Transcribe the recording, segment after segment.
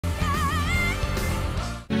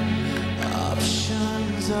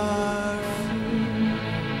are free.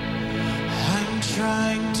 I'm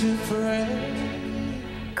trying to pray.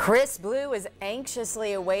 Chris Blue is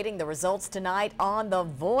anxiously awaiting the results tonight on The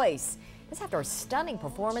Voice. This after a stunning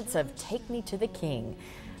performance of Take Me to the King.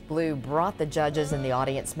 Blue brought the judges and the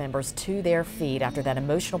audience members to their feet after that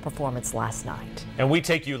emotional performance last night. And we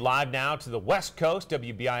take you live now to the West Coast.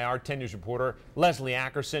 WBIR 10 News reporter Leslie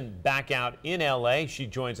Ackerson back out in LA. She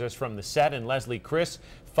joins us from the set. And Leslie, Chris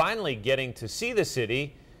finally getting to see the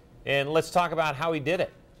city. And let's talk about how he did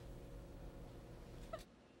it.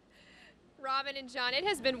 Robin and John, it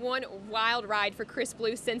has been one wild ride for Chris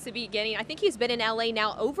Blue since the beginning. I think he's been in LA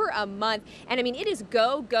now over a month, and I mean, it is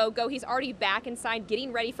go, go, go. He's already back inside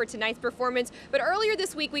getting ready for tonight's performance, but earlier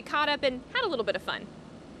this week we caught up and had a little bit of fun.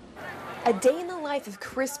 A day in the life of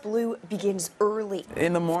Chris Blue begins early.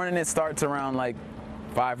 In the morning it starts around like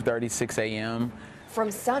 5:30, 6 a.m. From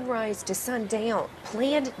sunrise to sundown,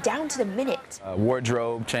 planned down to the minute.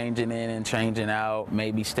 Wardrobe changing in and changing out,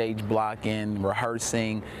 maybe stage blocking,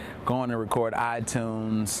 rehearsing, going to record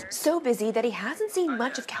iTunes. So busy that he hasn't seen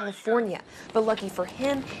much of California, but lucky for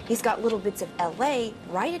him, he's got little bits of LA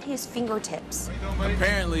right at his fingertips.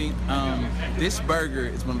 Apparently, this burger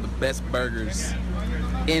is one of the best burgers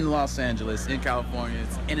in Los Angeles, in California.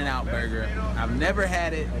 It's In-N-Out Burger. I've never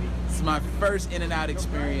had it. It's my first In-N-Out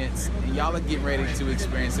experience, and y'all are getting ready to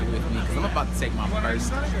experience it with me because I'm about to take my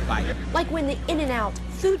first bite. Like when the In-N-Out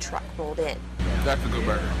food truck rolled in. That's a good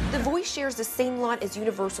burger. The Voice shares the same lot as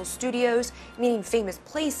Universal Studios, meaning famous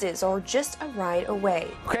places are just a ride away.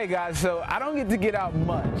 Okay guys, so I don't get to get out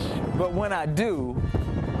much, but when I do,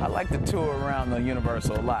 I like to tour around the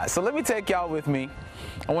Universal a lot. So let me take y'all with me.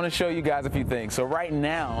 I want to show you guys a few things. So right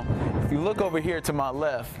now, if you look over here to my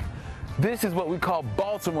left, this is what we call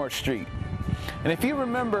Baltimore Street. And if you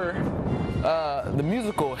remember the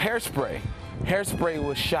musical Hairspray, Hairspray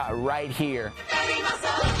was shot right here.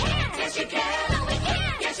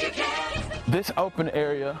 This open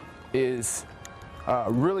area is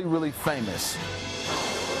really, really famous.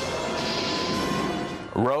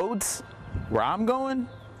 Roads, where I'm going,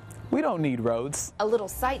 we don't need roads. A little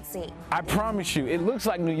sightseeing. I promise you, it looks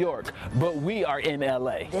like New York, but we are in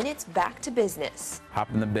LA. Then it's back to business. Hop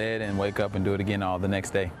in the bed and wake up and do it again all the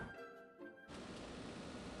next day.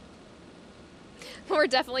 We're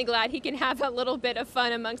definitely glad he can have a little bit of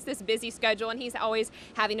fun amongst this busy schedule, and he's always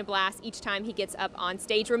having a blast each time he gets up on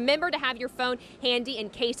stage. Remember to have your phone handy in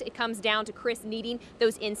case it comes down to Chris needing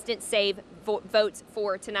those instant save votes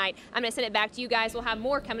for tonight. I'm going to send it back to you guys. We'll have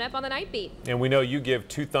more coming up on the Night Beat. And we know you give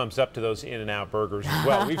 2 thumbs up to those In-N-Out burgers as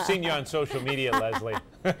well. We've seen you on social media, Leslie.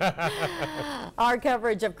 Our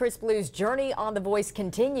coverage of Chris Blue's journey on The Voice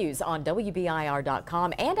continues on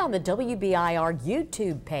WBIR.com and on the WBIR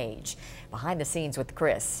YouTube page. Behind the scenes with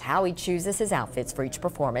Chris, how he chooses his outfits for each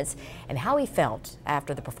performance and how he felt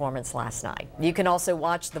after the performance last night. You can also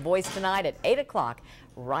watch The Voice tonight at 8 o'clock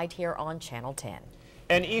right here on Channel 10.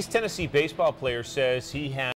 An East Tennessee baseball player says he has